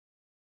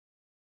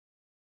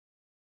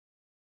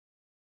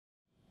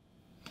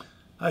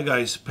Hi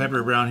guys,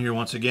 Pepper Brown here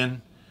once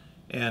again,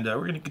 and we're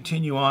going to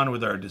continue on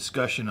with our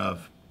discussion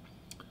of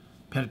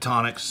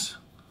pentatonics,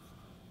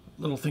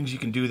 little things you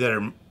can do that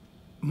are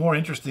more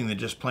interesting than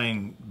just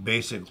playing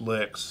basic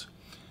licks.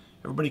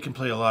 Everybody can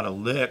play a lot of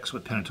licks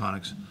with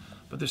pentatonics,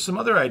 but there's some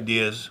other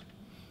ideas,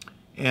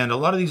 and a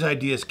lot of these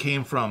ideas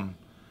came from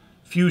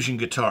fusion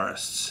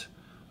guitarists.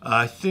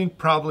 I think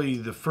probably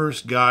the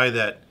first guy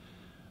that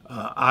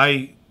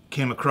I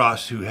came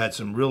across who had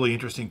some really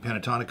interesting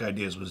pentatonic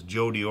ideas was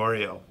Joe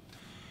DiOrio.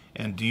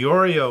 And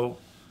DiOrio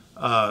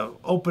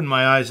opened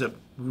my eyes up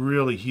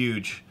really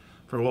huge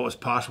for what was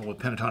possible with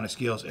pentatonic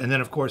scales. And then,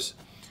 of course,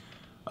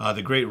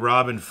 the great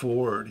Robin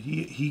Ford,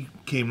 he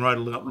came right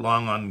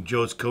along on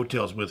Joe's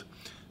coattails with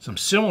some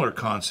similar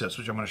concepts,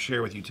 which I'm going to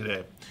share with you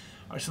today.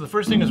 All right, so the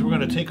first thing is we're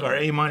going to take our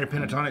A minor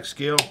pentatonic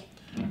scale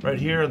right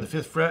here on the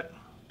 5th fret.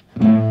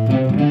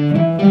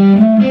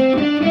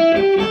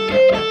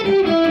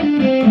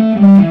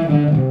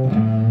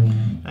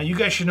 Now, you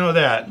guys should know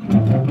that.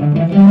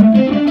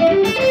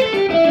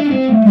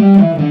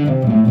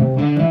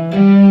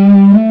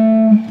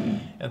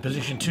 And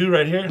position 2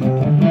 right here.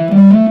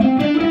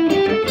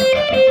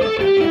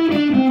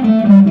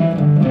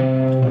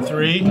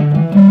 3.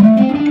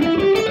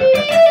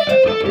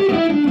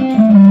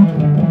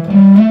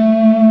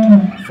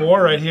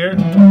 4 right here.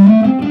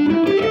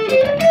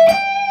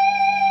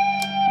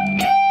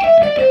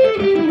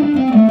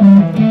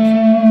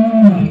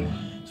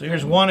 So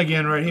here's 1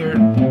 again right here.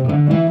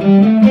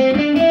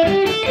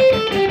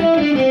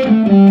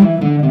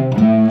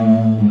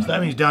 So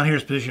that means down here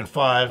is position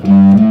 5.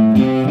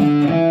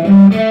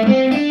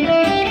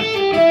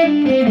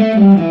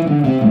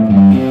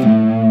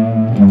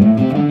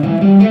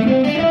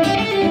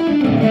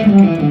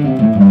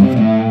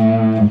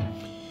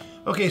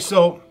 Okay,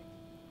 so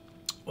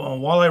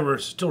while I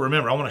still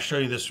remember, I want to show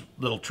you this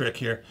little trick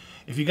here.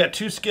 If you got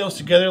two scales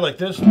together like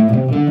this,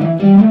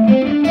 and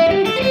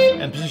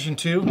position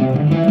 2,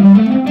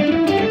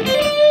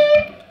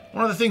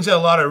 one of the things that a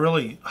lot of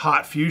really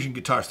hot fusion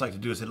guitarists like to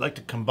do is they like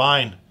to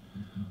combine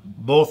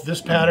both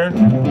this pattern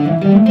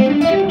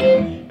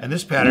and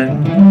this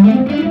pattern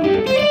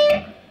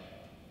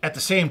at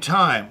the same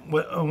time.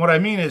 What I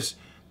mean is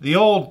the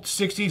old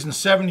 60s and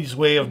 70s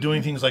way of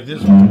doing things like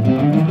this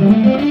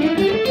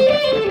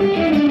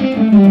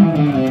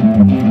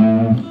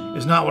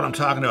is not what I'm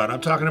talking about.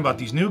 I'm talking about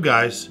these new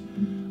guys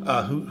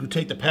who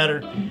take the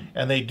pattern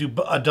and they do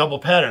a double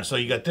pattern. So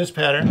you got this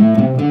pattern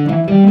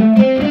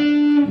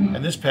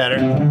and this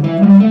pattern.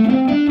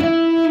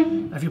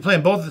 Now, if you play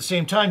them both at the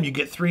same time, you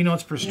get 3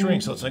 notes per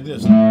string. So it's like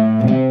this.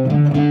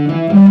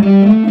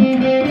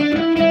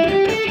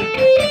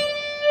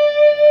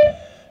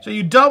 So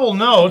you double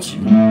notes.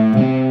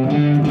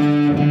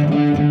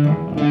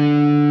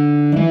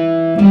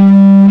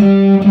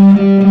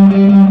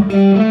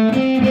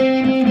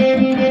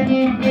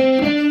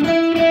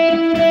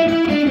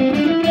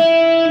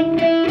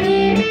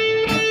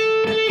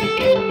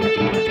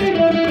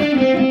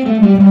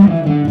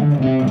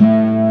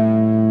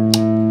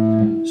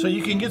 So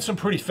you can get some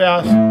pretty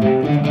fast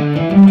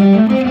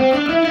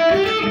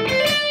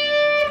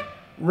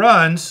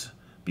runs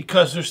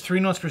because there's 3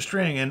 notes per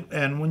string,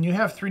 and when you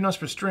have 3 notes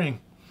per string,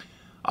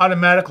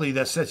 automatically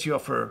that sets you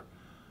up for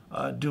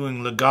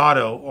doing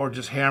legato or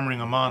just hammering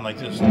them on like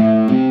this.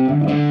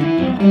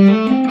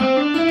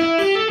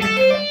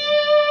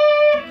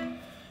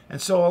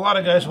 And so a lot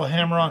of guys will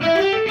hammer on.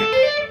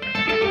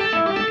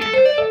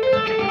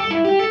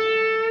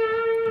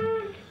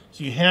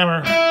 So you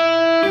hammer,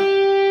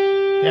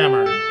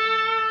 hammer,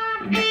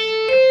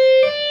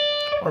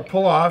 or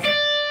pull off.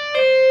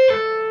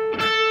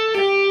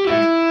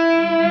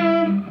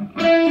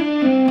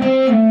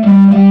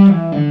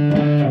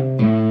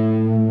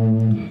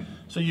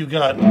 So you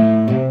got.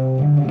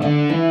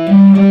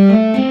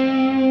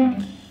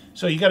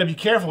 So you got to be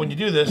careful when you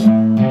do this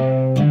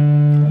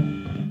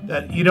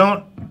that you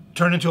don't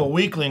turn into a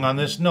weakling on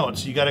this note.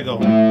 So you got to go,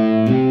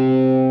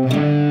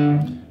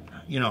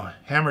 you know,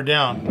 hammer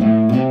down.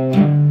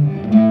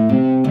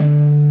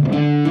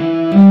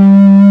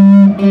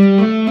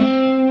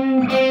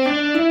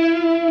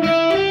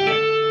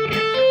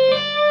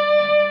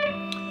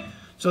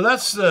 So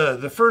that's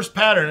the first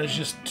pattern is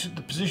just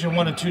the position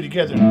 1 and 2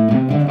 together.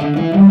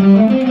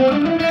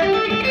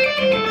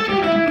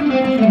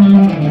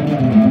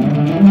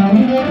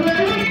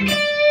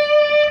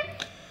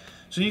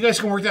 So you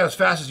guys can work that as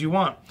fast as you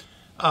want.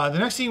 The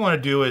next thing you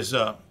want to do is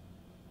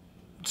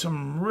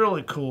some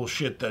really cool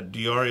shit that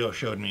DiOrio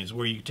showed me is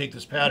where you take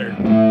this pattern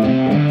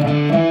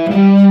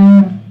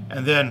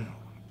and then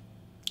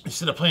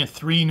instead of playing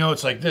 3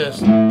 notes like this,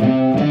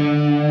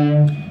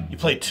 you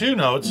play 2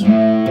 notes.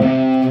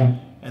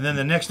 And then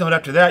the next note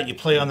after that, you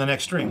play on the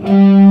next string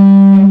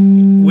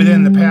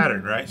within the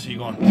pattern, right? So you're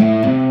going.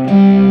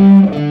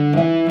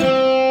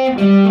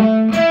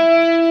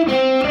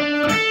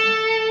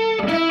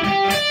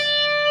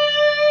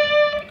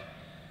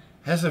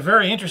 Has a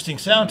very interesting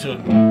sound to it.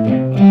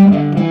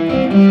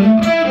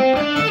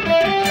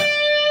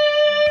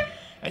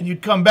 And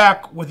you'd come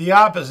back with the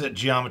opposite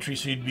geometry,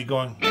 so you'd be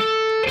going.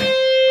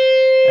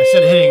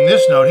 instead of hitting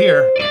this note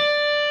here,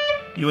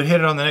 you would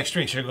hit it on the next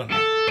string. So you're going.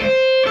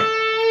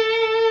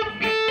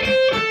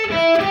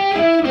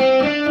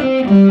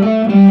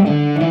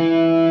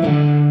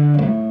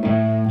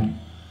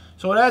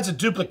 So it adds a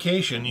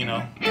duplication, you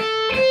know.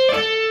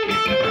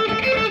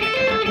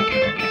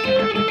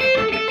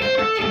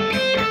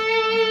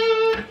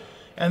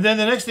 And then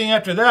the next thing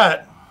after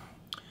that,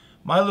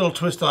 my little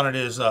twist on it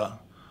is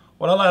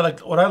what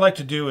I like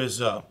to do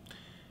is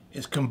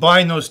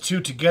combine those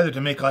two together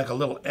to make like a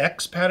little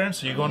X pattern.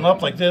 So you're going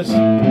up like this,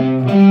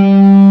 and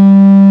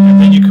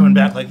then you're coming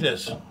back like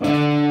this.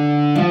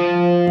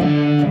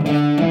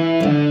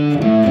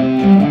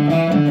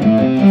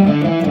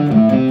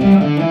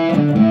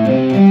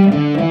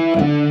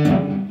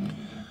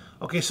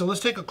 Okay, so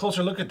let's take a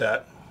closer look at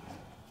that.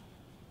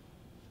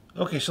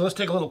 Okay, so let's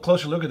take a little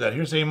closer look at that.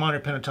 Here's A minor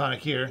pentatonic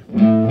here.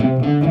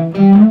 And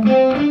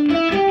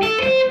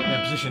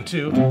position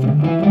 2.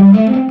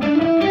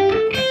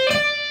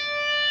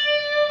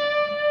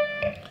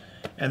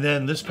 And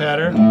then this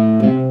pattern.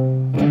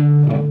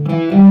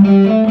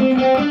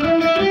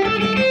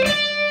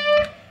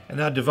 And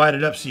now divide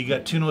it up so you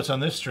got 2 notes on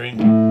this string.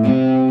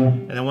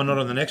 And then 1 note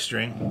on the next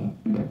string.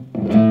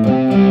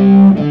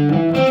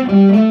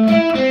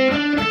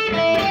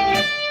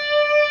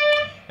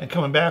 And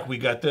coming back, we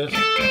got this.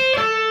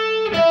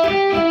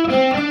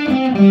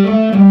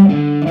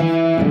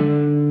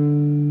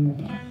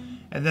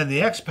 And then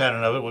the X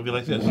pattern of it would be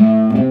like this.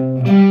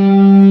 Come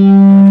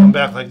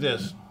back like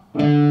this.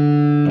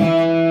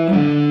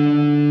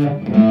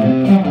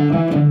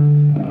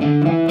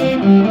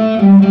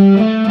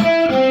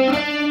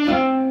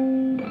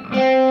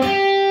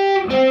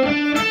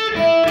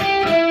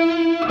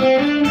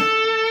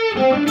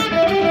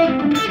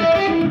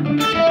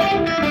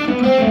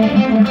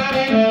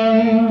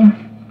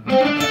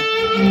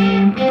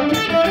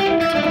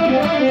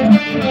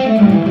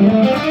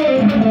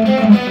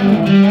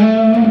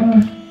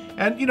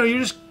 And you know, you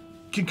just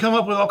can come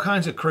up with all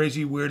kinds of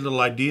crazy, weird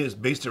little ideas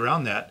based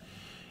around that.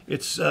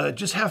 It's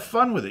just have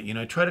fun with it, you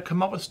know. Try to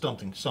come up with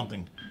something.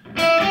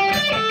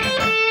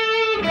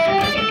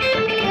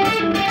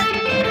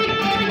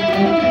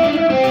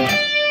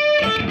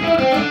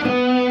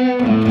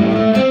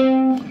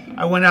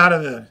 I went out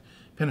of the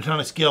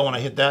pentatonic scale when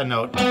I hit that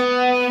note.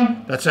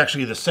 That's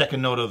actually the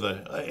second note of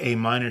the A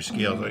minor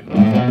scale. Like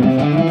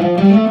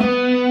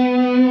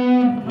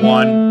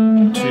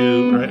 1,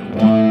 2, right?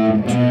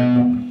 1, 2.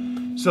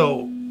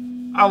 So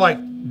I like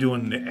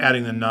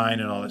adding the 9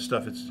 and all that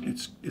stuff. It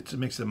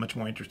makes it a much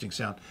more interesting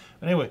sound.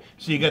 Anyway,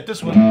 so you got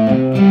this one.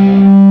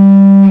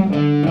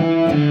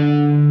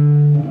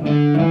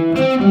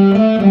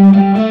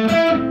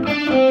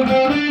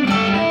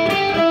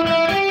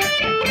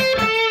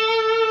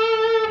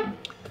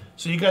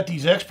 So you got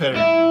these X patterns.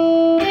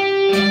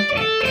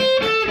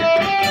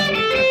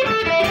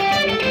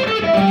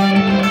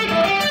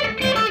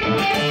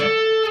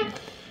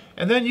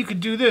 And then you could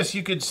do this.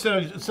 You could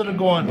instead of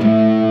going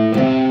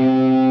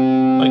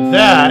like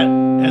that,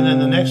 and then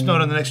the next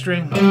note on the next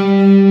string,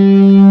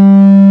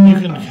 you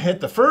can hit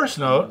the first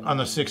note on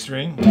the 6th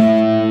string,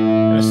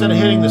 and instead of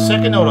hitting the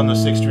second note on the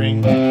 6th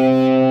string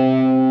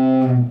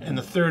and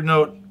the 3rd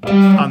note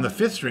on the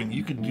 5th string,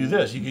 you could do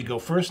this. You could go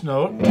first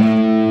note,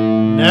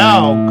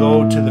 now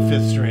go to the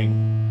 5th string.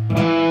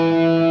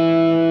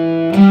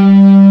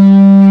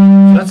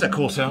 So that's a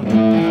cool sound.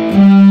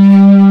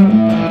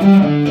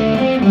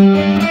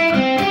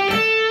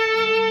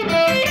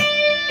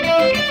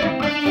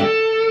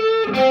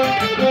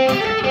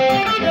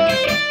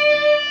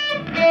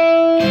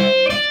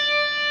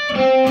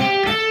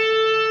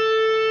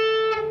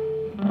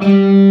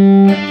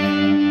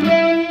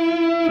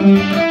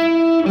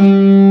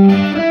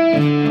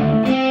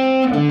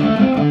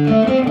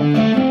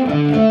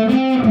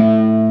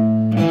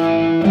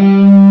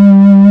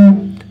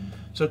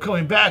 So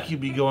coming back,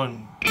 you'd be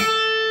going,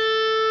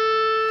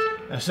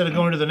 instead of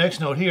going to the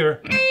next note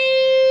here,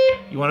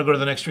 you want to go to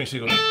the next string, so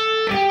you go,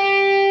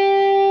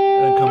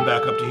 and then come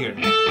back up to here.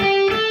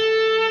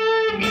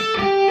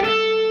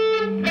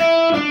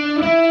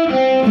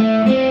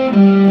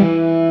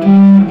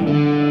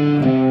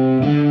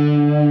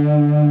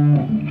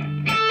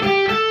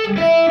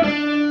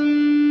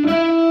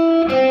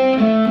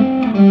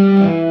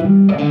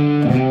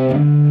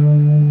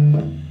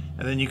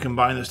 And then you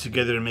combine this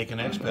together to make an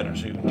X pattern.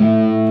 So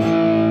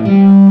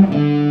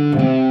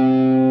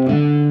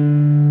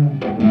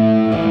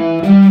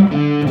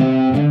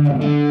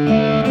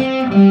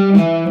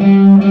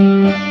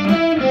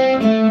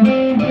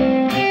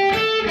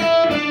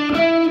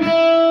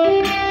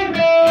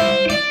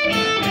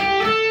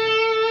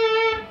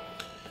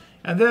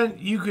and then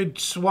you could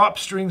swap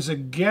strings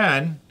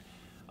again,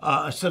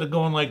 instead of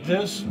going like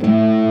this. You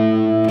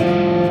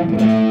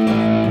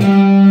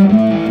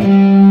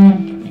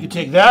could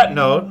take that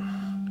note,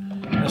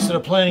 and instead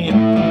of playing it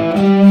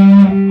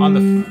on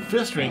the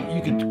 5th string,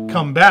 you could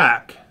come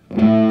back. A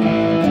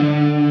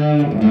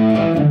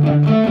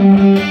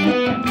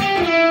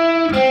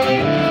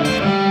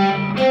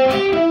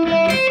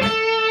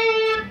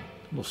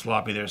little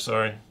sloppy there,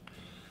 sorry.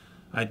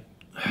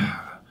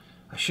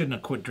 I shouldn't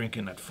have quit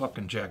drinking that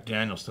fucking Jack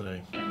Daniels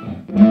today.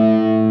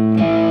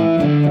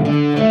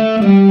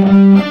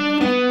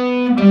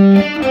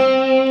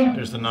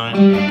 There's the 9.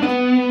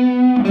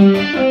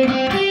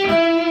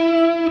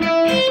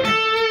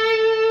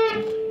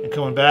 And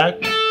coming back.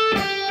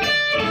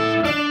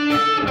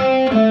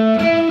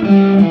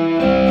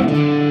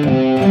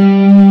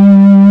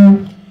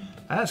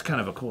 That's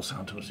kind of a cool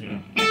sound to us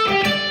here.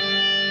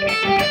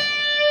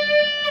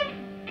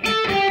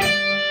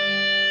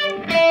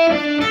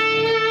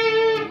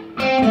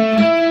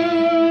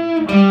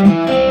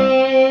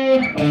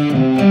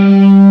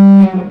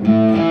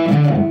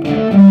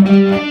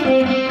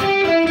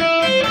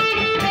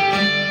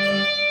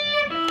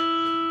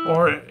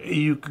 Or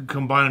you could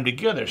combine them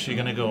together, so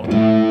you're going to go.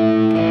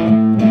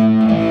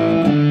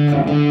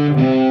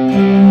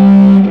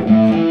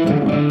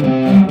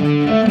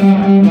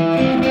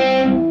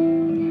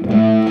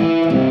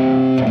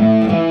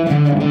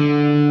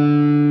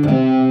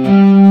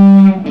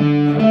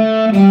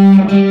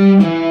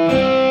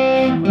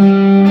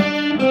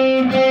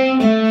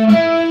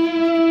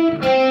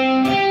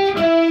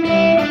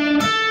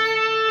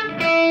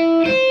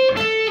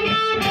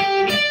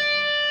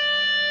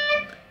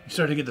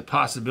 Start to get the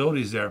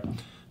possibilities there.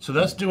 So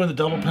that's doing the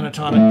double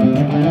pentatonic.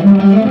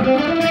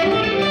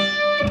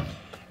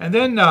 And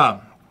then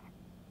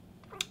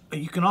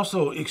you can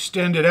also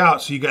extend it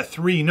out, so you got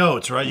 3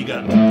 notes, right? You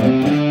got,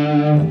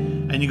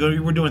 and you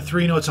go, we're doing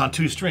 3 notes on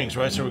 2 strings,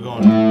 right? So we're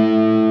going.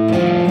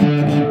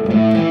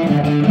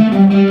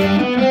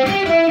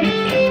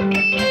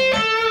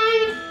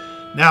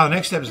 Now the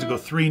next step is to go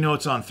 3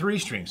 notes on 3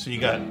 strings. So you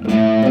got,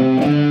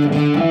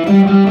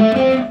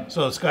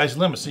 so the sky's the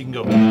limit, so you can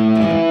go.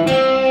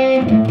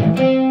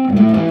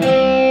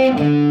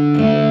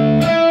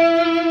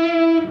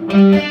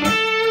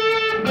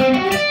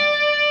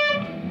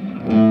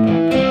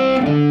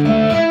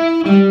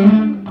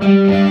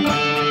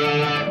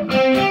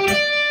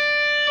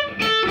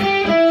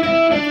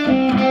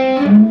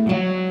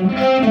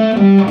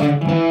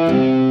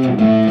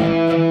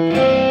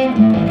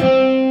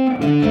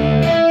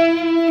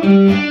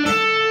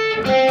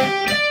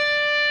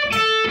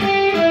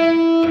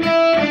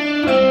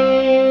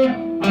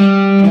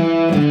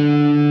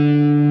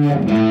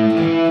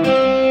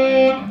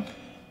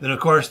 Then, of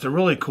course, the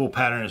really cool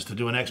pattern is to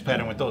do an X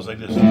pattern with those like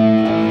this.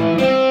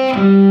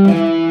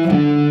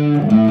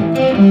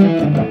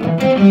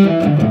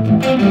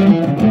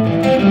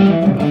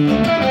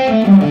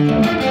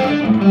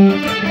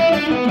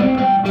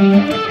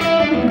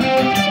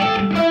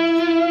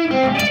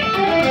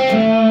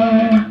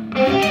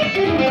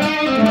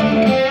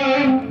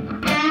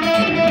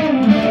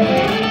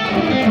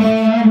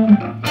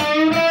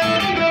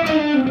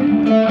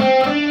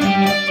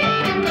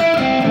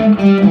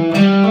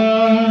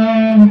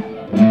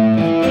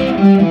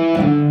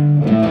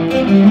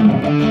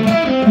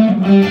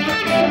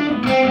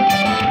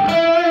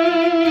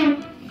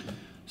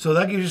 So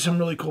that gives you some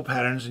really cool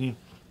patterns, and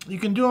you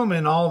can do them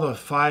in all the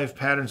 5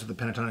 patterns of the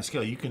pentatonic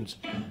scale. You can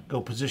go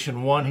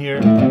position 1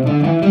 here,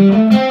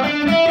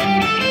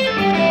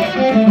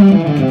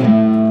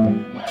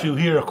 2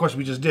 here, of course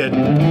we just did.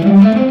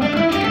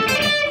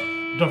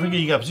 Don't forget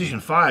you got position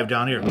 5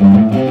 down here.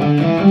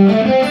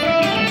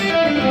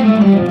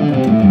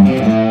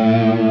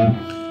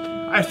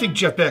 I think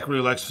Jeff Beck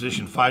really likes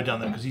position 5 down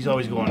there because he's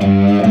always going.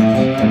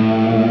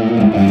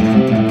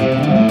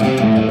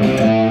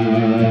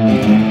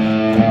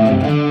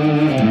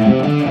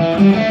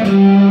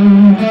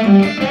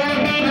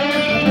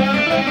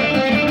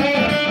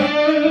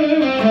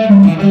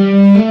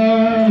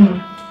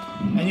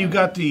 And you've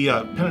got the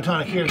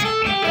pentatonic here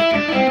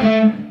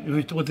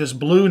with this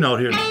blue note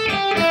here.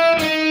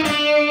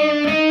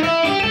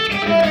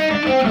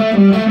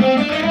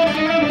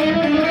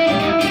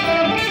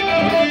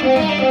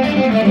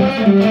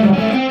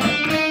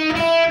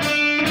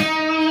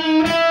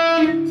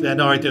 So that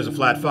note right there's a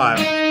flat 5.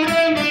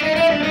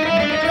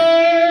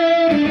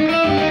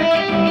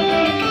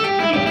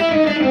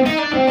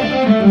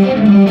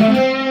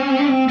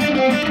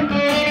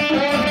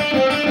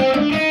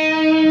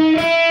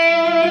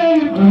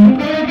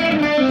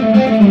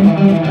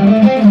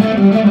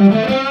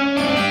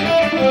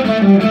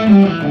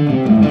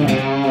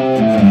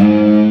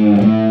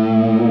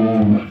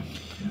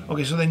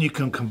 Okay, so then you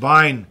can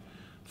combine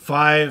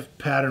 5,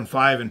 pattern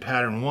 5, and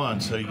pattern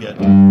 1, so you get.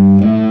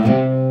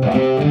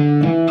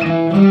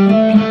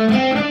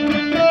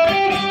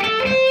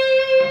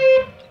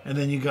 And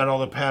then you got all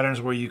the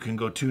patterns where you can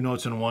go 2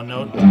 notes and 1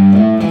 note.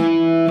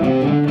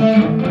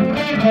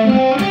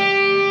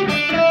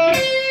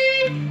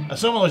 Now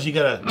some of those you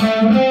gotta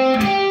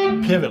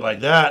pivot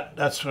like that.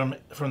 That's from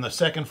the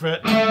 2nd fret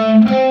up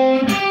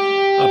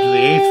to the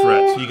 8th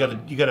fret. So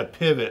you gotta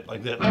pivot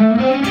like that.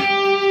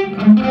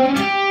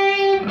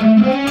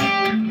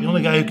 The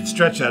only guy who can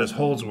stretch that is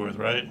Holdsworth,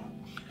 right?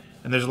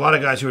 And there's a lot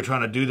of guys who are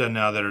trying to do that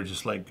now that are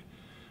just like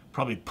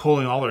probably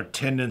pulling all their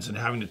tendons and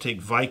having to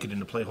take Vicodin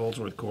to play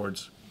Holdsworth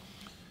chords.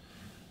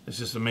 It's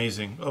just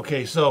amazing.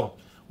 Okay, so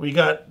we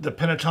got the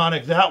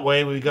pentatonic that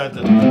way. We got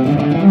the.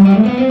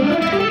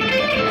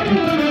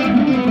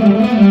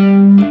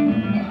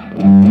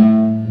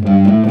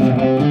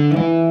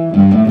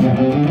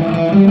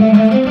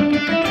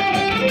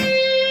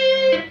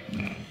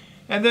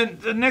 And then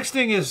the next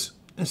thing is,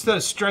 instead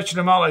of stretching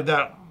them out like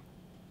that,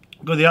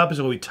 go the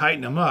opposite way. We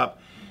tighten them up,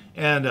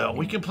 and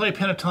we can play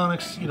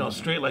pentatonics, you know,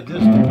 straight like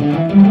this.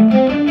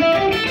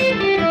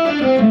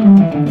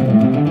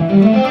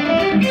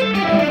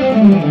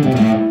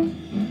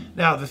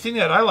 Now, the thing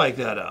that I like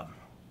that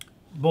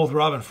both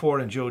Robin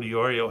Ford and Joe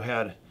DiOrio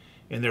had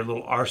in their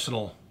little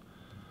arsenal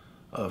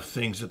of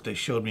things that they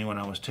showed me when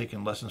I was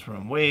taking lessons from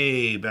them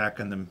way back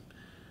in the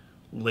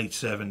late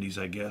 70s,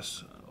 I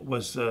guess,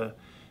 was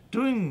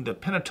doing the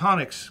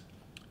pentatonics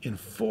in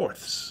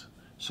fourths.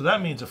 So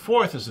that means a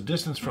fourth is the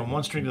distance from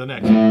one string to the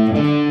next.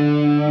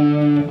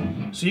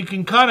 So you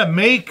can kind of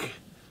make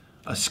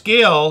a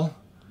scale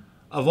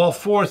of all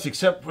fourths,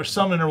 except for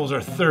some intervals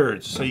are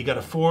thirds. So you got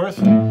a fourth,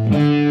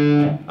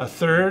 a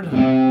third,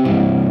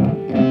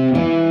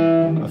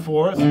 a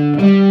fourth,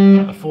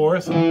 a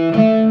fourth,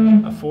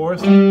 a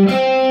fourth,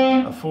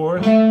 a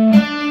fourth,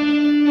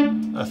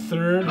 a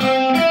third,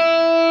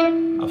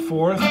 a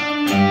fourth,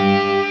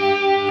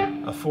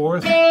 a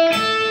fourth.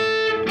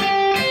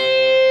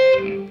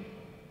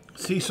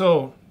 See,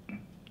 so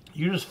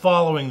you're just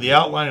following the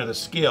outline of the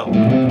scale.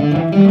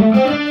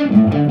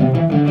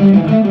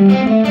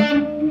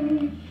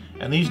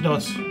 And these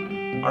notes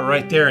are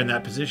right there in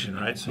that position,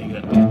 right? So you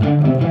got...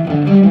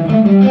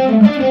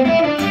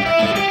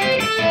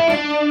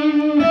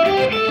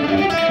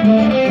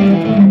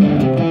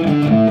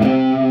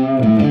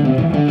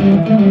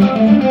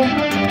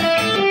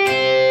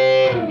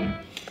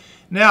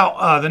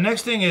 Now, the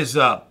next thing is,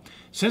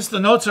 since the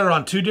notes are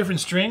on two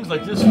different strings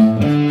like this,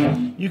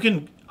 you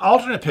can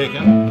alternate pick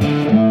them.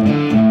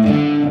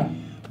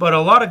 But a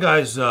lot of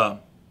guys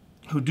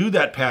who do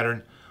that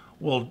pattern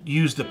will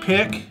use the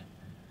pick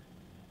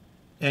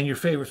and your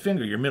favorite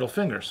finger, your middle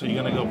finger. So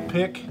you're going to go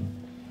pick,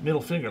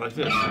 middle finger like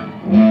this.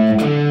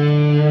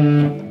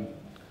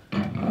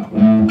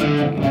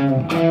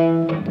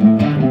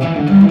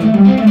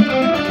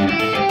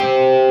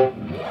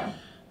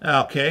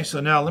 Okay, so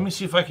now let me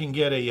see if I can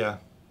get a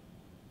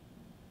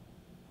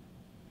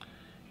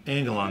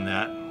angle on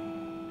that.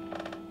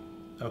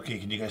 Okay,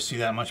 can you guys see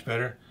that much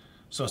better?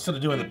 So instead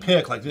of doing the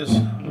pick like this,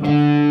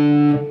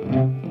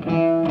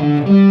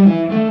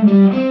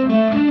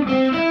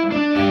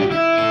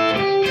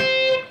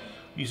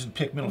 using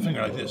pick middle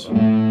finger like this.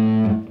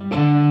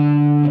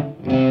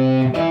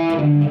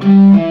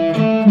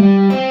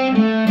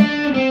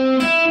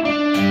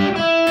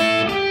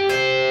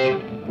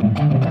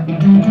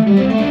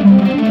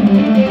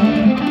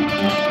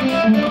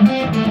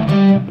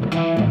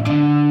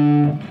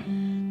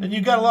 And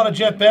you got a lot of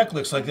Jet Beck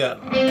licks like that.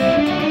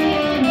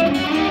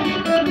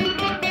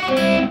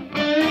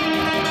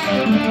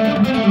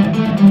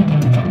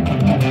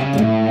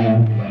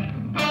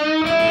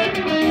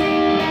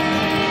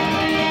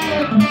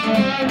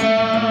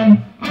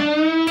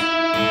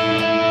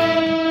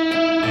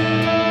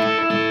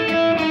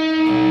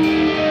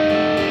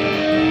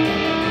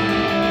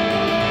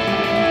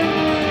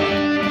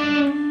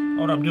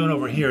 What I'm doing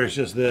over here is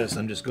just this.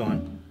 I'm just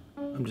doing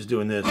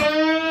this.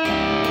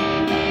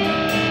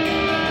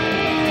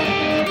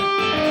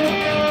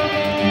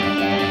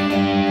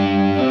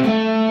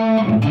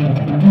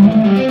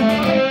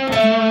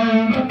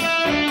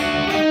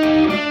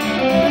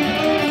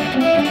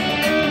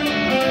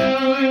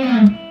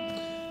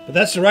 But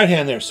that's the right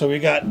hand there. So we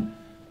got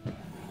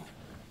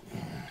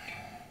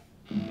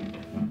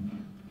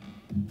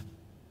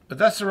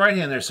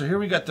So here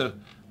we got the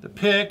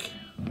pick.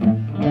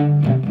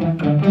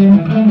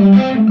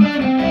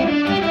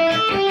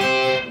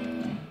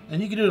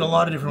 And you can do it a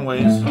lot of different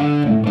ways.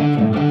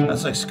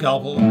 That's like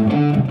scalpel.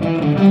 And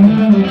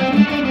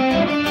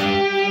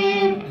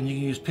you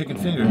can use pick and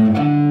finger.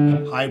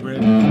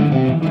 Hybrid.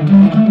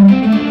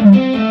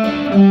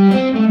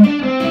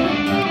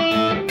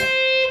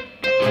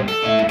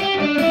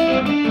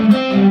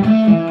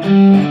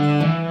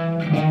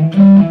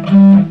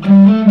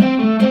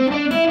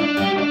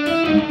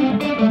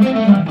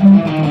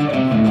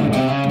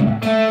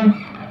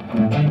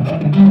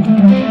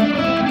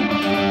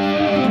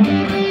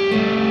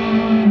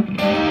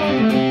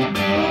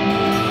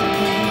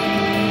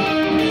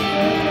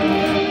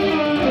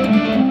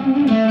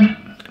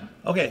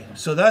 Okay,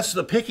 so that's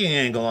the picking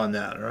angle on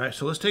that, all right?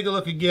 So let's take a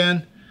look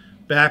again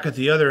back at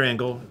the other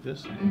angle.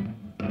 This.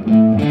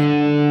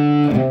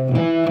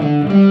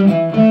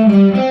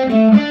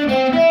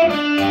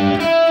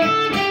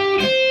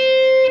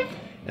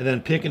 And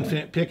then pick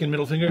and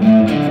middle finger.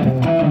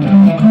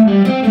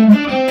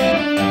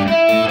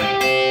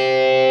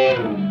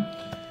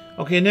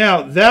 Okay,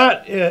 now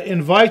that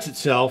invites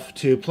itself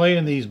to play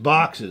in these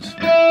boxes.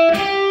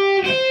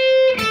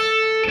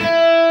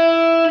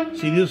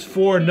 See, these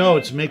four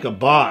notes make a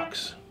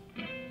box.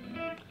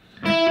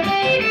 Come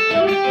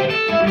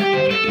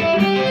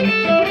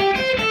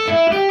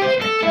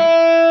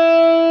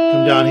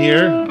down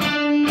here.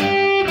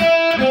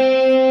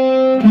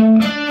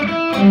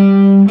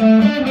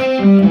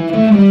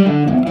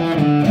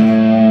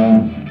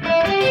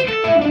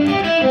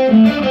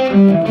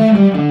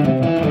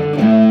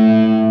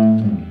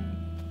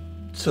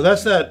 So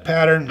that's that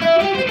pattern.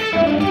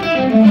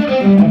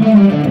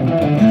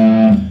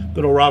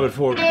 Good old Robin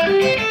Ford.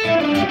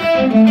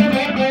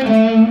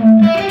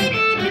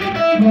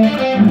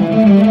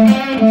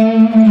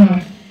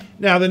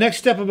 Now the next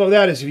step above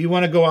that is if you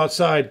want to go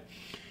outside,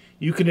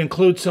 you can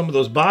include some of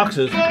those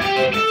boxes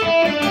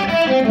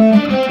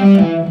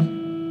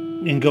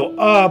and go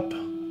up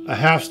a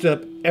half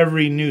step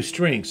every new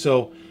string.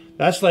 So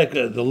that's like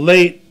the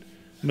late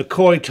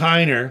McCoy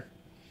Tyner.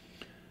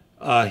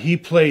 He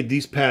played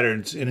these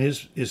patterns in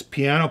his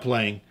piano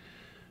playing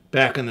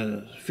back in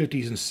the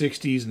 50s and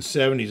 60s and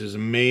 70s. Is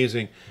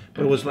amazing.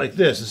 But it was like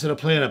this. Instead of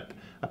playing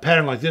a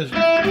pattern like this,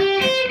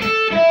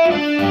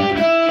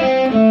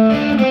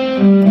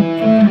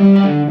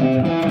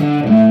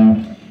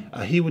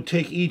 he would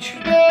take each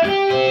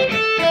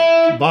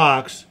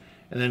box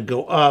and then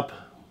go up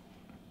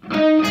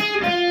a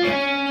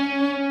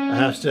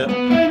half step.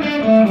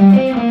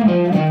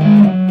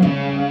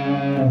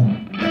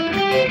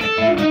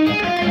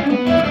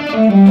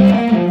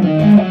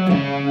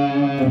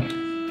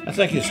 That's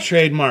like his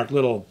trademark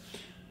little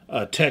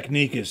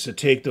technique, is to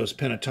take those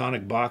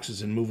pentatonic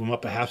boxes and move them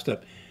up a half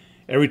step.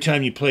 Every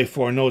time you play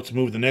 4 notes,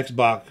 move the next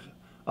box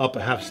up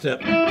a half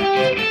step.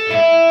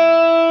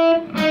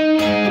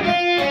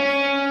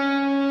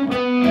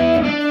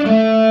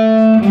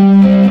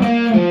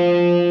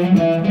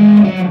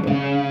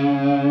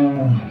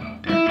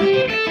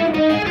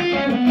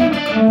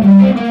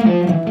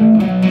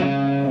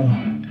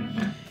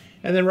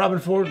 And then Robin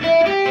Ford.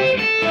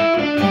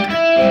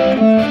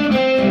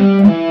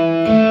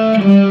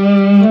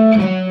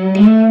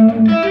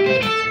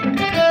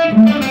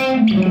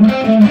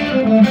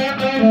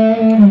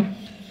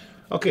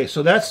 Okay,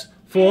 so that's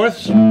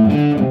fourths.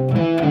 Now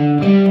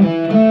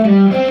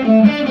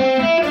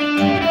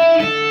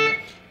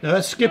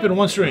that's skipping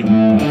one string.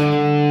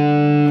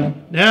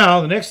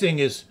 Now the next thing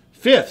is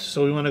fifths,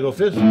 so we want to go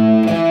fifths.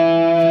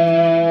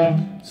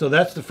 So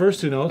that's the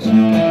first 2 notes.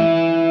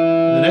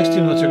 The next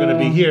 2 notes are going to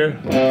be here.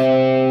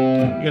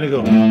 You're going to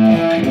go.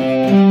 Right,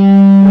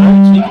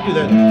 so you can do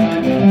that.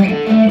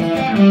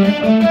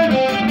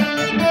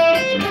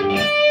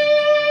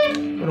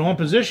 But in one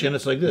position,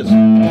 it's like this.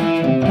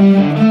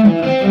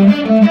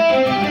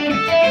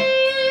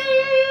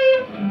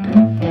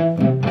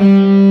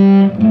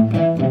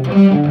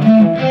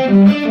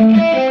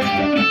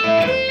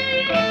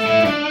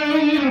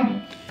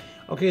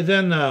 Okay,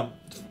 then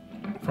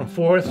from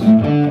fourth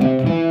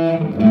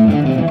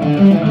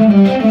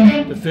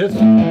to fifth.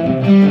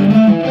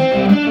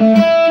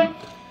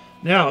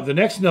 Now the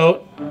next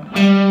note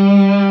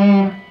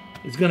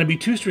is going to be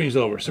 2 strings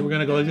over, so we're going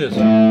to go like this.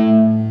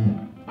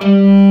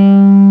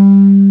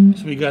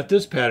 So we got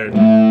this pattern.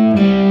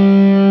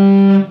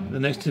 The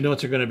next 2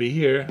 notes are going to be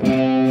here,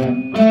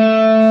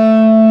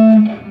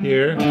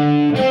 here,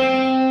 and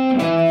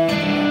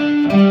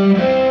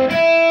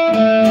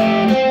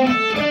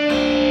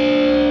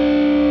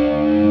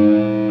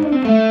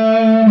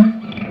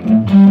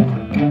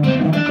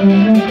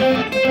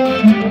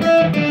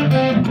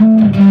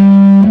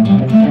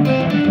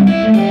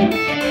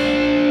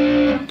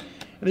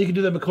then you can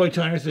do that McCoy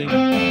Tyner thing.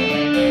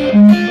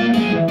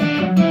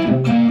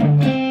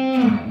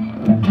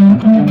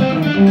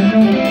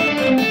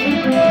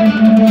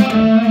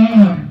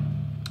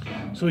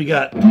 So we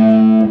got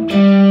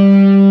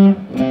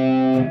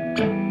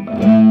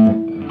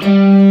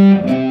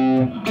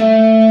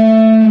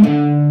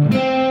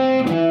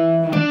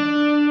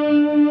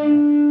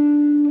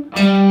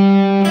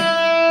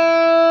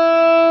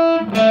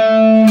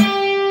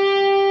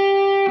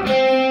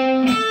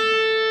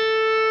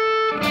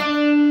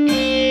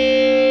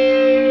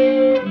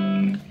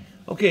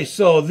okay,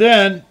 so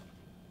then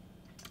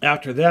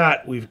after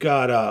that we've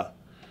got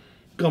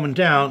going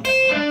down.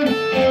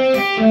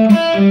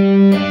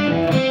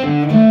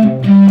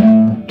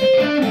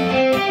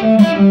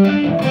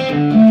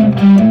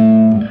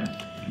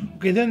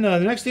 Okay, then the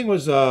next thing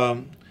was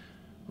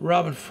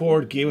Robin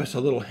Ford gave us a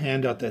little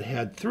handout that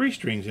had 3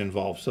 strings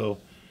involved. So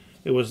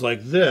it was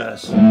like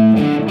this.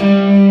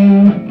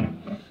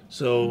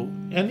 So,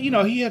 and you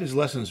know, he had his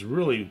lessons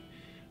really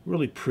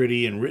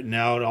pretty and written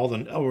out. All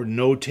were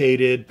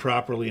notated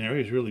properly, and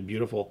everything was really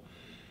beautiful.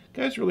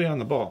 Guy's really on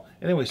the ball.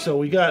 Anyway, so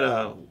we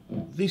got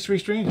these 3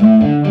 strings.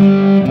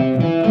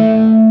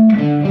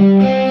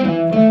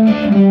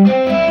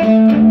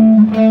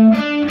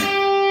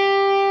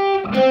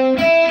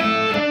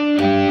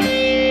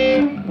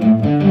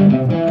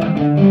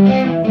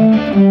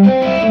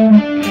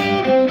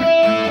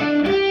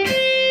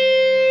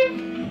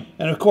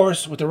 And of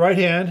course, with the right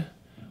hand,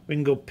 we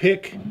can go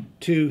pick,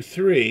 2,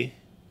 3.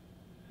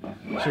 So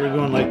we're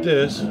going like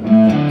this.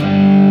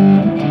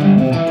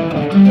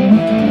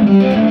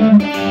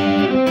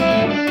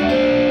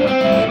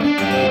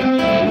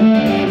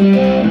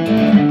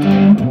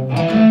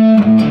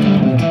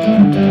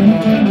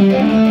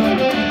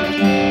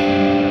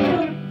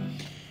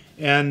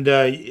 And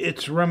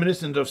it's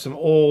reminiscent of some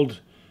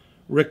old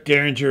Rick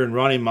Derringer and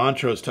Ronnie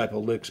Montrose type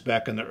of licks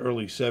back in the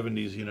early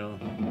 70s, you know.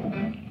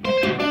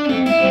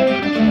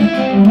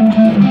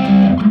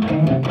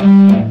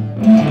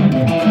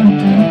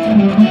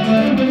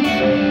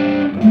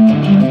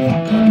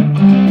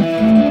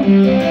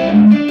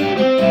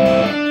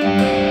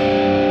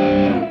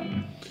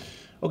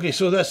 Okay,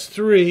 so that's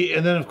 3,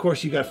 and then of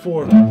course you got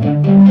 4. And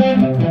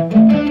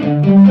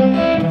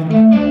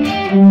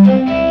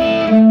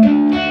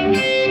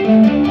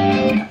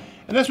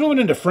that's moving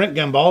into Frank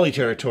Gambale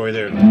territory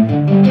there.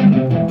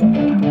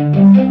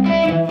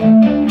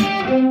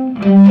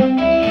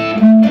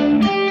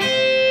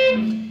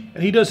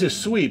 And he does his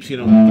sweeps, you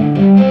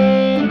know.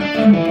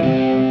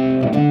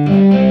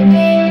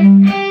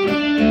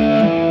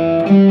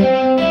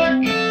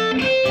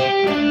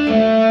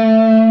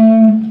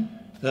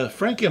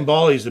 Frank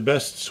Gambale is the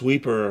best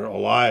sweeper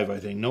alive, I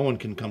think. No one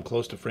can come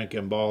close to Frank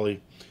Gambale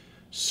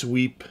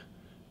sweep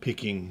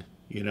picking,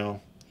 you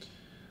know.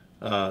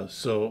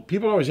 So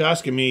people are always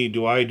asking me,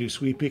 do I do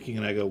sweep picking?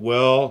 And I go,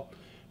 well,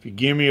 if you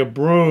give me a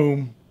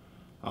broom,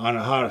 I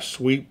know how to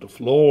sweep the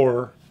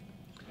floor.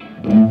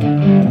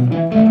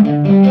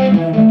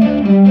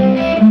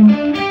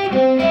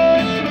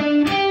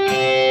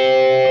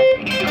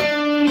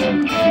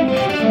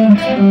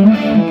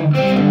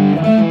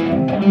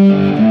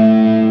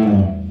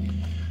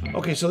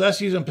 Okay, so that's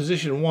using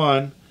position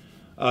 1.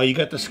 You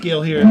got the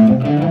scale here. You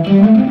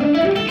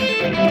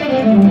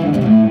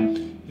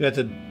got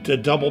the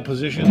double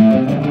position.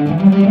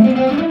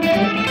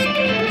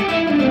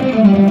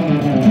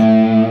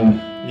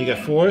 You got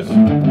 4th.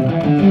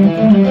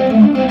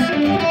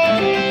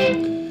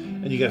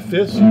 And you got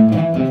 5th.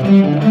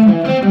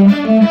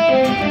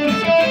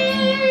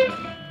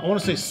 I want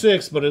to say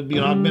 6th, but it'd be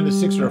an augmented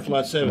 6 or a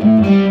flat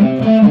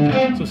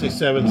 7. So say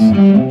 7ths.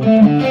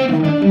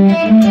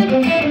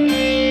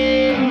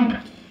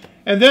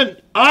 And then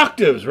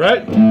octaves,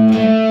 right?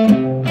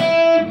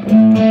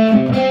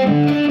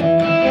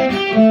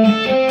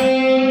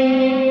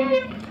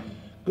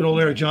 Good old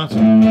Eric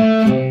Johnson.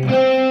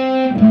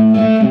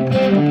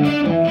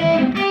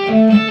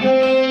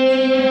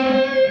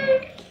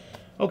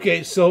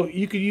 Okay, so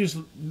you could use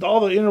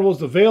all the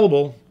intervals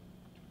available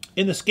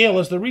in the scale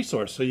as the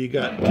resource. So you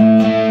got...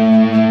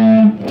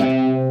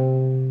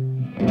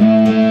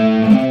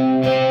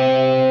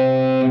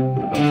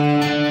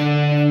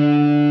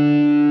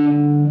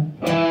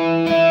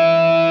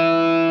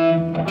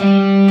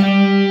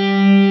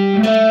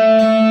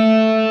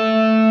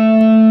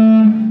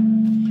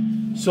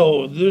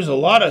 So there's a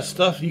lot of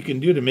stuff you can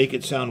do to make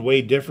it sound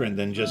way different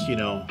than just, you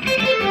know,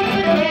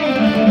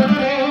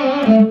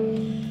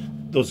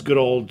 those good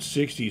old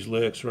 60s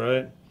licks,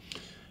 right?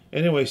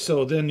 Anyway,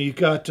 so then you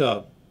got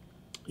the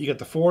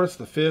 4th,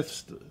 the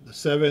 5th, the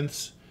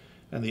 7ths,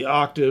 and the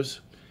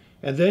octaves.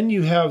 And then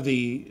you have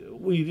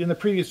in the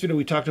previous video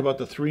we talked about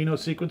the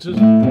 3-note sequences.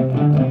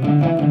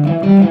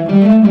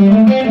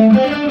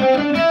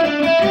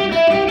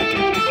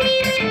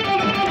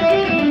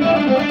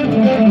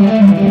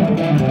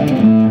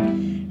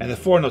 And the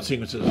 4-note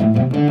sequences.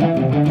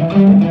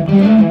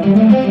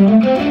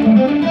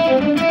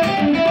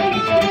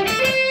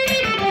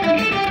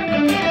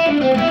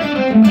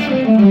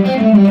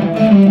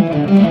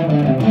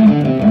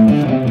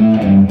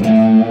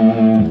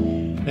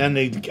 And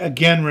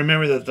again,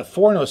 remember that the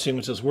 4-note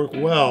sequences work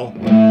well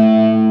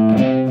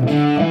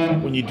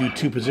when you do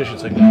 2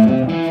 positions like that.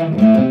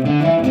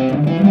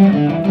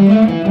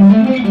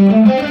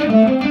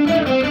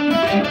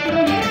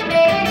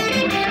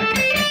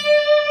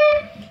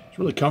 It's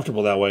really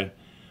comfortable that way.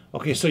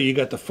 Okay, so you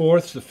got the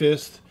 4th, the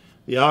 5th,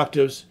 the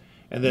octaves,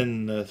 and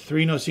then the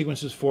 3-note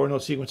sequences,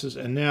 4-note sequences,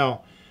 and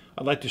now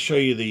I'd like to show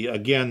you the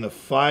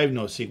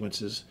 5-note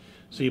sequences.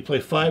 So you play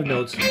 5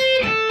 notes,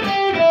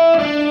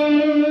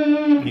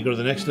 and you go to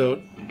the next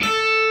note.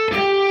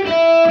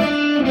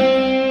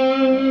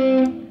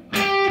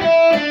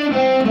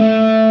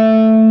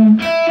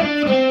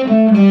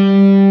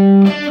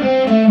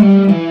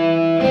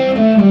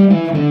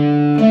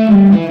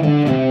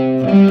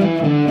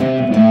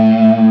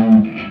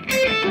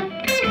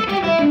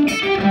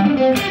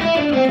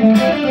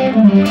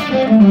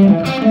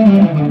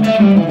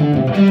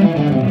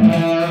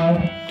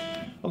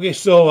 Okay,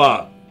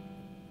 so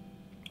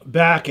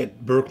back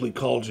at Berklee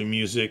College of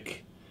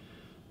Music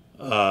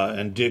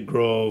and Dick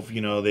Grove,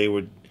 you know, they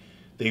would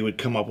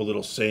come up with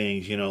little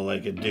sayings, you know,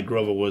 like Dick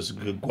Grove was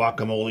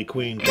guacamole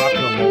queen,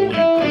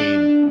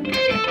 guacamole queen,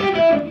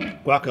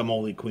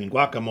 guacamole queen,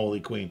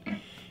 guacamole queen,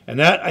 and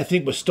that I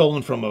think was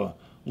stolen from a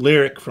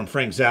lyric from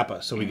Frank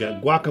Zappa. So we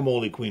got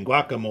guacamole queen,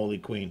 guacamole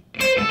queen.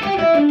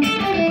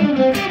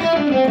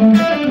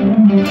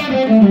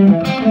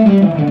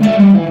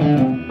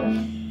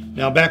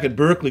 Now back at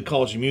Berklee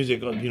College of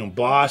Music, you know,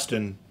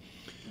 Boston,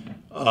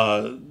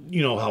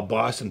 you know how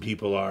Boston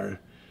people are.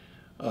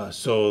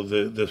 So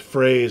the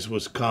phrase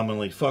was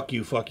commonly fuck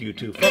you too, fuck you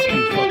too,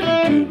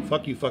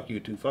 fuck you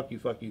too,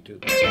 fuck you too.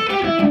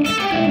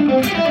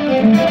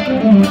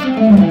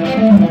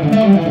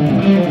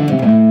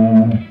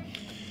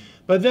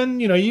 But then,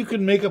 you know, you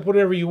can make up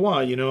whatever you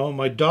want. You know,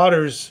 my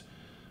daughters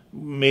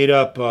made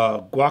up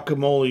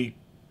guacamole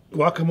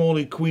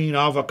queen,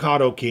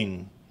 avocado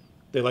king.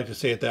 They like to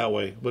say it that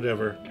way,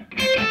 whatever.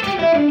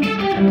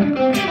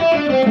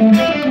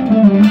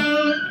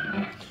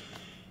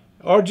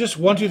 Or just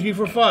 1, 2, 3,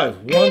 4, 5.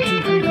 1,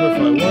 2, 3, 4, 5.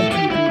 1, 2, 3,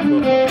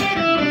 4,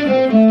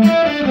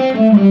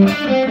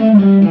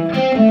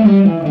 5.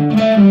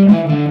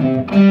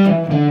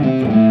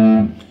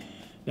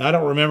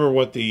 remember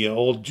what the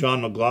old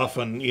John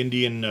McLaughlin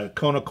Indian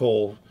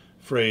Konakol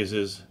phrase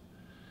is.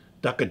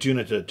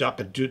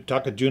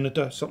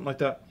 Dakajunata, something like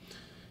that.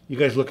 You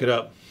guys look it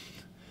up.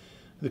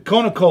 The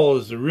Konakol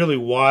is a really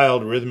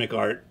wild rhythmic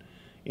art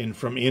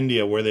from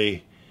India, where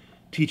they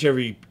teach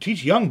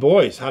young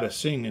boys how to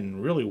sing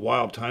in really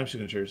wild time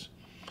signatures,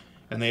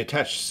 and they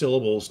attach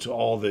syllables to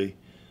all the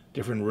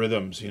different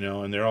rhythms,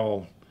 and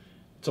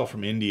it's all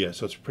from India,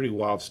 so it's pretty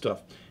wild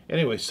stuff.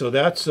 Anyway, so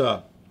that's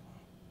the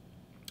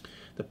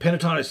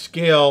pentatonic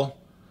scale.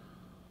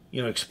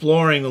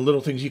 Exploring the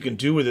little things you can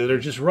do with it that are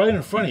just right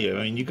in front of you.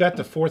 I mean, you got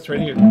the fourth right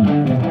here.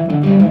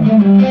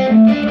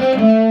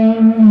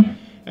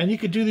 And you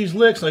could do these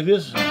licks like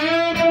this.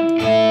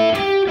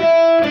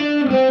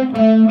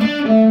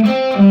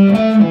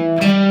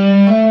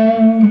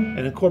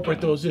 And incorporate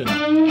those in.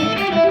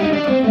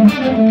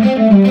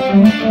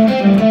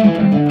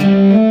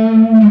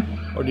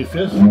 Or do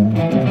fifths.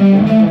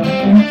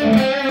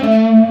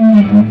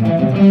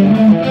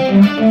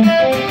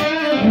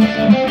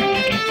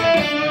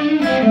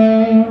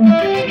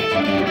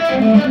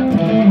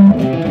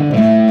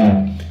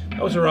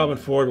 That was a Robin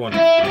Ford one.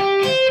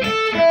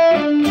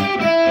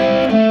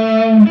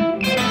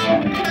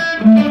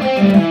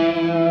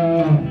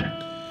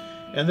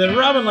 And then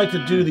Robin liked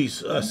to do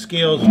these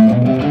scales.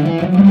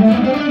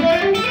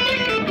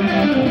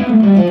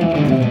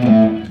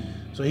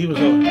 So he was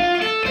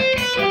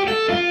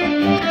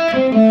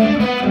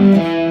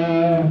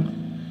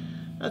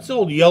that's the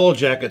old Yellow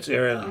Jackets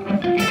era.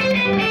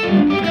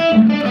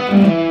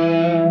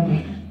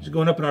 Just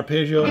going up an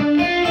arpeggio and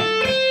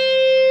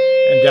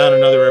down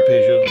another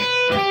arpeggio.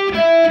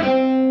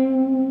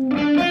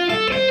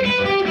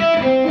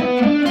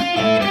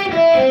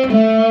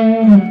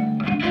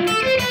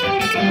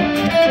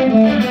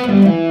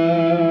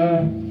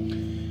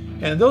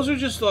 And those are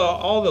just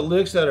all the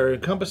licks that are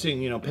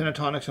encompassing,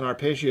 pentatonics and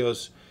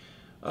arpeggios.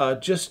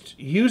 Just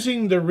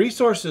using the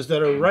resources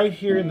that are right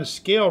here in the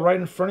scale, right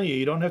in front of you.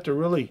 You don't have to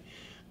really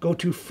go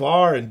too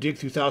far and dig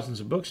through thousands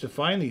of books to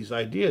find these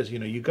ideas.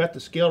 You got the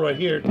scale right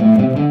here.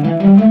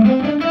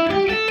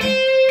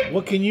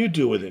 What can you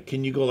do with it?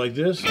 Can you go like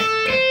this?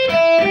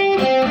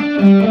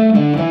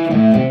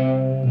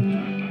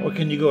 Or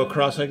can you go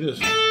across like this?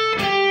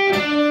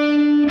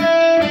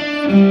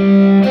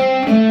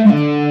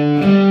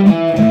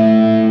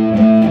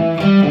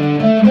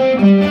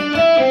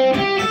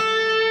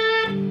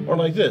 Or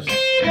like this.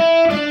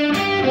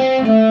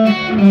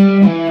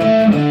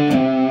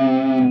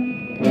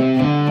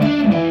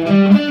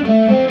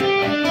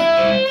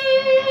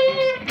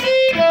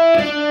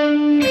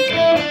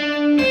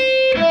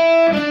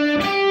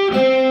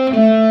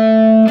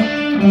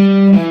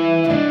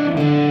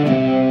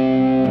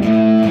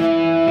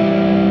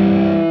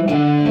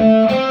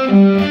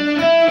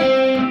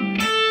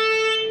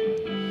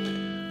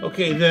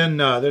 Okay, then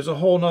there's a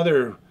whole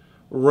nother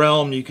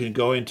realm you can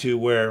go into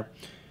where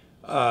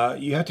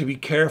you have to be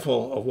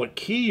careful of what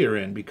key you're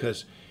in,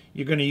 because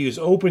you're going to use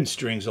open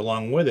strings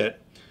along with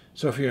it.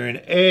 So if you're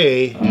in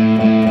A,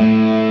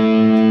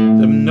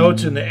 the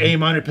notes in the A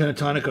minor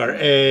pentatonic are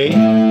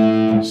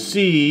A,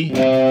 C,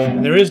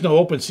 and there is no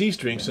open C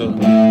string, so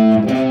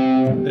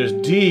there's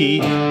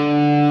D,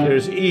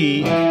 there's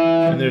E,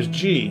 and there's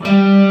G.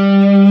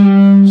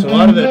 So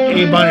out of the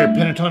A minor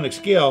pentatonic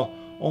scale,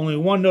 only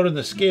one note in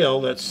the scale,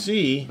 that's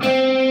C,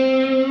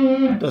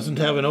 doesn't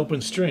have an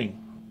open string.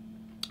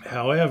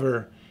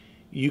 However,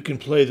 you can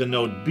play the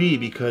note B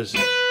because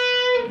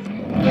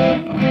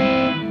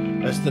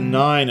that's the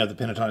 9 of the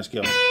pentatonic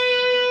scale.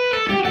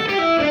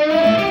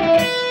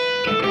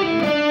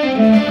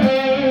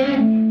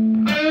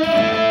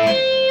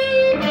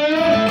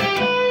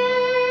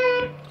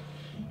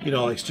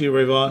 Like Stevie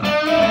Ray Vaughan.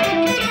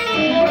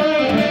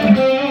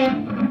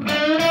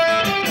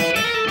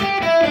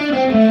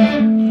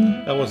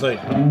 That was like.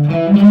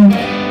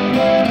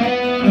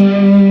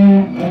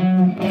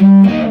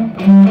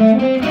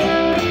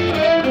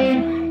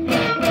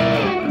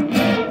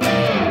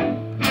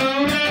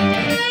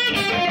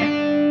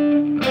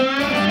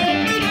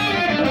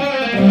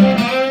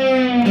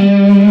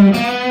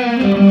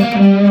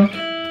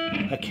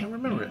 I can't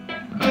remember it.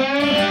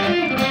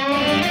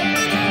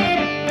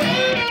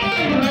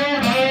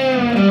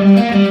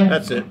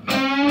 That's it.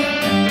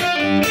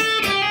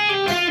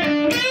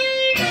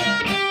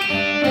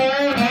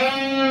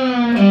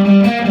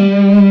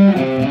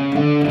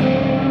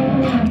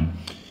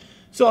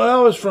 So that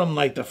was from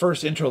like the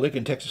first intro lick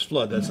in Texas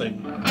Flood. That's like.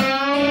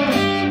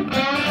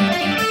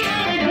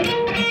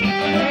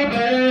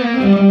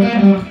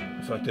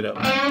 I fucked it up.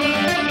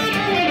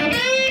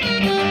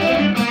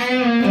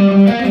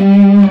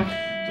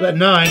 So that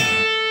 9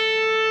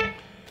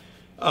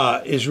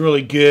 is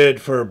really good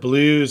for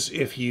blues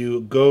if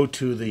you go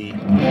to the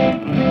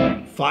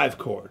 5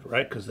 chord,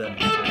 right? Because that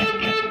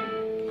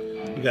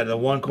you got the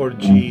 1 chord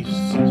G,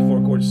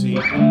 4 chord C,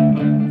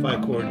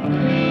 5 chord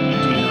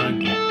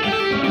D9.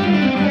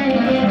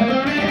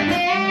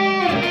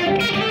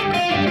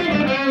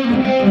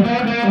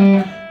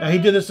 Now he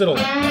did this little.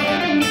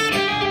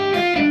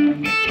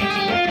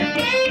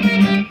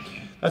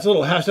 That's a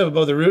little half step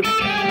above the root.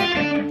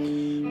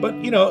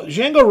 But, you know,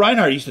 Django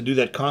Reinhardt used to do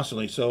that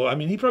constantly. So, I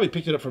mean, he probably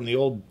picked it up from the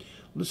old,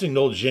 listening to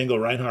old Django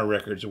Reinhardt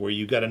records where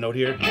you got a note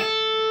here.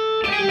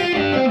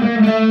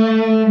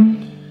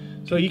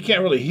 So you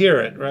can't really hear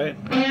it, right?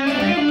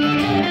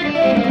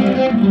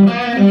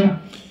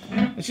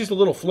 It's just a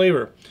little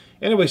flavor.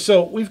 Anyway,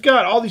 so we've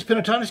got all these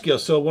pentatonic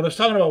scales. So what I was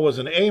talking about was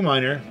an A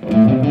minor.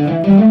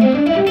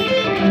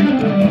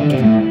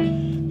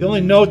 The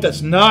only note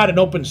that's not an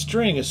open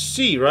string is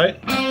C,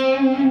 right?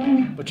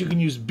 But you can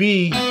use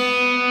B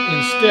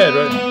instead,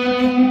 right?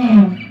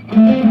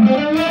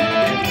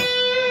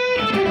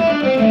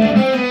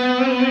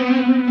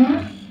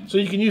 So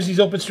you can use these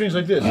open strings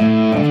like this.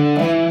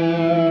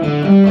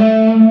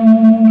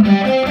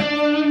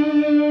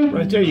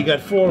 Right there, you got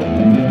 4.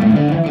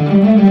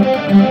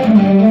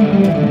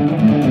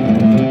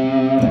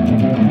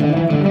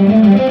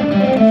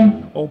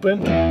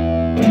 Open.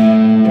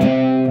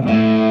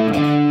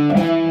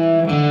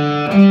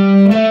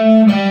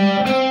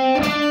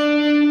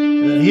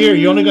 And then here,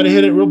 you're only going to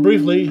hit it real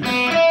briefly. And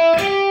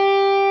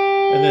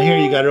then here,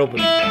 you got it open.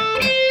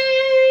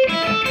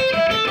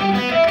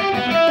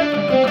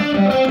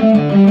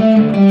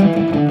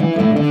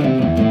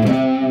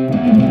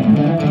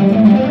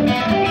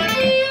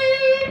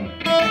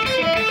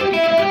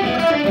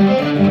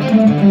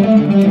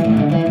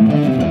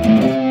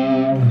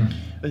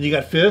 Then you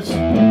got fifths.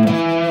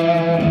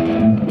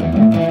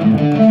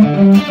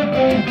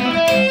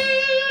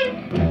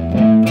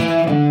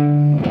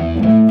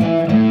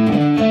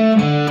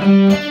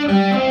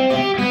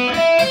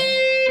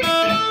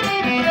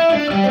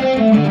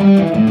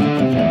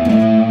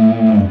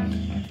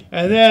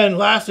 And then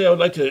lastly, I would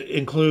like to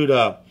include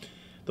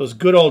those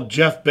good old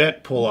Jeff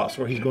Beck pull-offs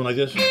where he's going like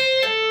this.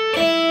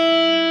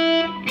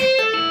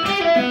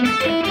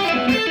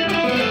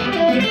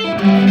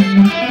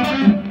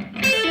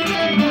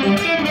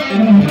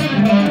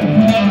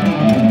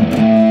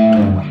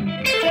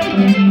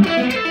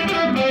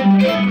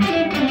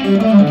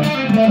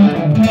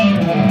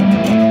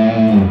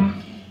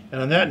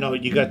 And on that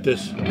note, you got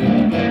this.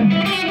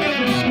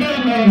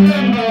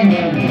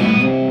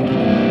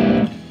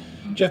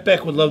 Jeff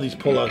Beck would love these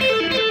pull-outs.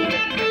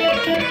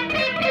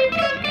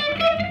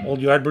 Old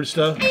Yardbird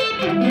stuff.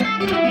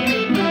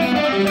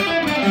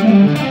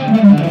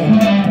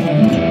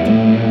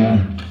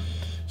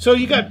 So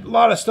you got a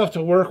lot of stuff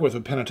to work with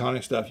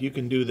pentatonic stuff. You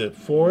can do the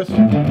fourth,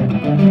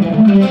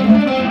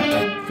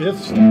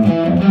 fifths,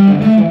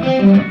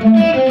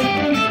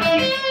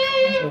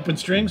 open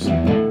strings.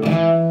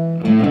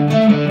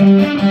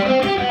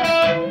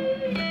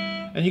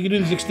 And you can do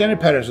these extended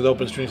patterns with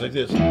open strings like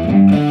this.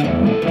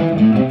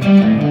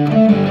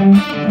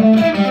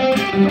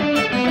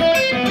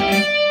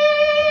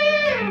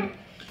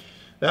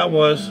 That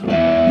was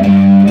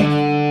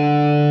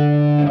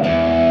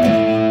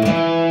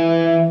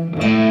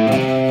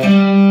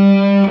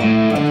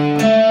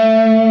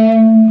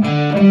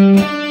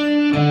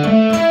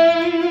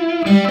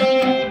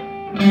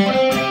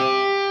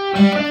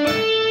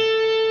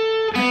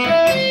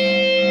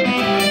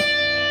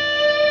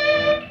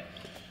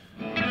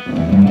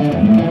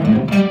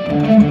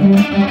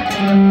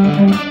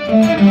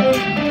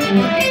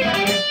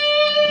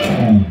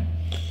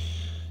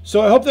So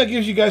I hope that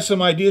gives you guys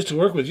some ideas to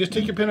work with. Just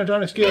take your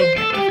pentatonic scale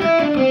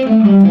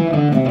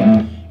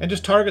and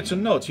just target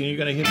some notes. You know, you're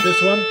going to hit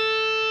this one.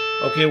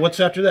 Okay, what's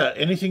after that?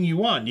 Anything you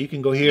want. You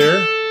can go here.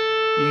 You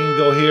can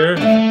go here.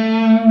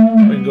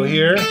 You can go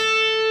here.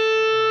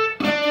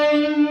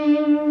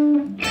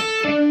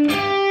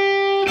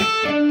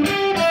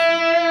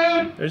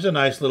 There's a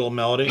nice little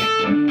melody.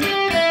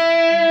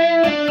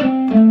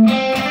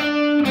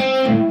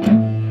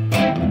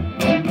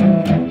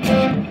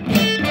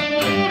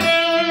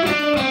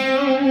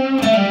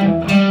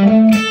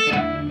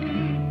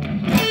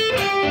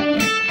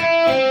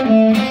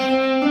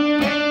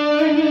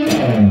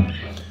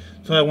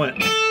 So I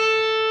went.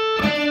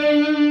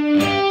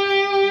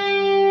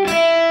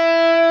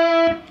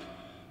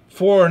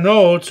 Four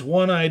notes,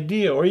 one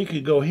idea. Or you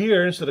could go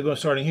here instead of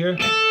starting here.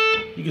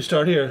 You can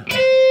start here.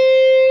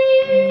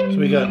 So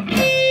we got.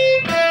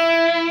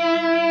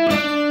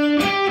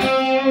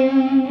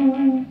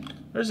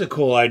 There's a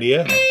cool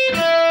idea.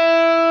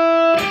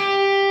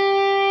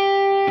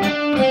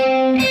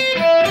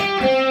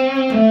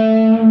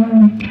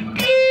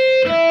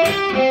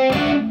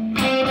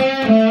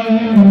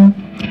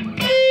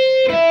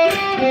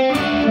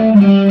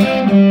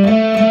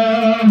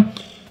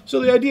 So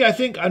the idea I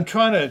think I'm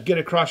trying to get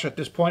across at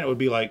this point would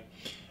be like,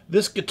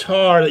 this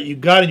guitar that you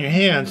got in your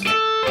hands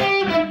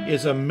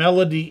is a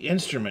melody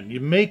instrument. You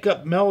make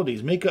up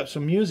melodies, make up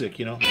some music,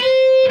 you know.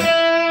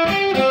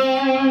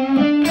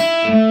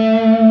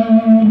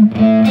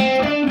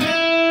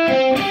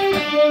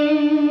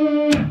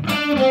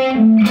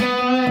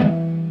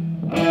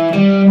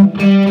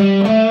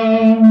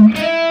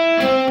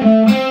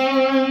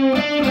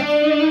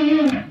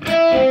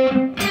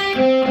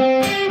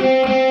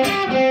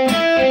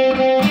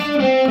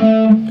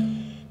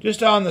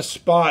 Just on the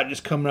spot,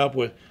 just coming up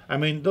with, I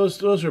mean,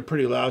 those are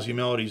pretty lousy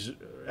melodies,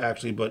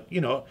 actually, but,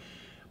 you know,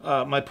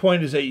 my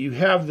point is that you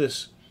have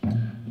this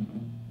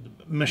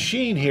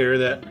machine here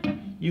that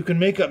you can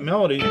make up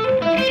melodies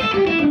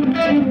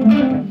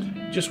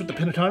just with the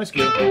pentatonic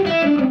scale.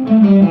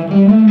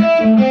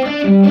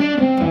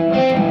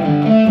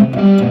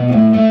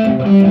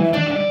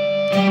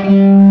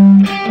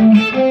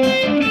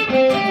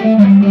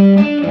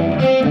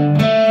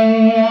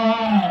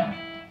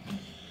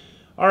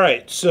 All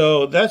right,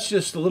 so that's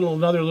just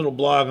another little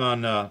blog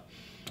on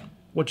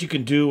what you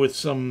can do with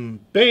some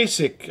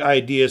basic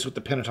ideas with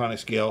the pentatonic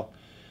scale.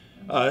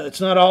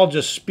 It's not all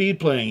just speed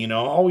playing, you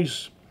know.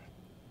 Always,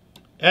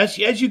 as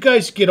you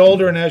guys get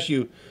older and as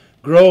you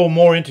grow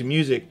more into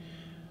music,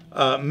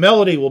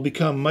 melody will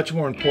become much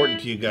more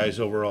important to you guys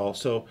overall.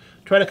 So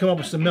try to come up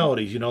with some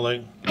melodies, you know,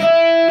 like.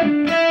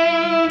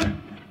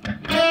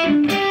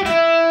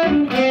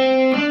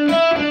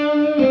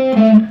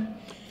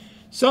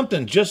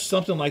 Just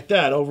something like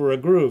that over a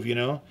groove, you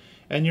know,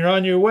 and you're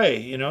on your way,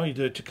 you know,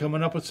 to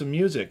coming up with some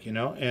music, you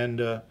know,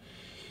 and,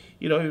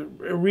 you know,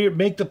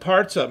 make the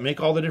parts up, make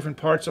all the different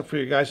parts up for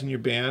your guys in your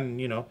band,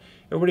 and, you know,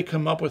 everybody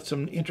come up with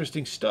some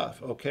interesting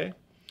stuff, okay?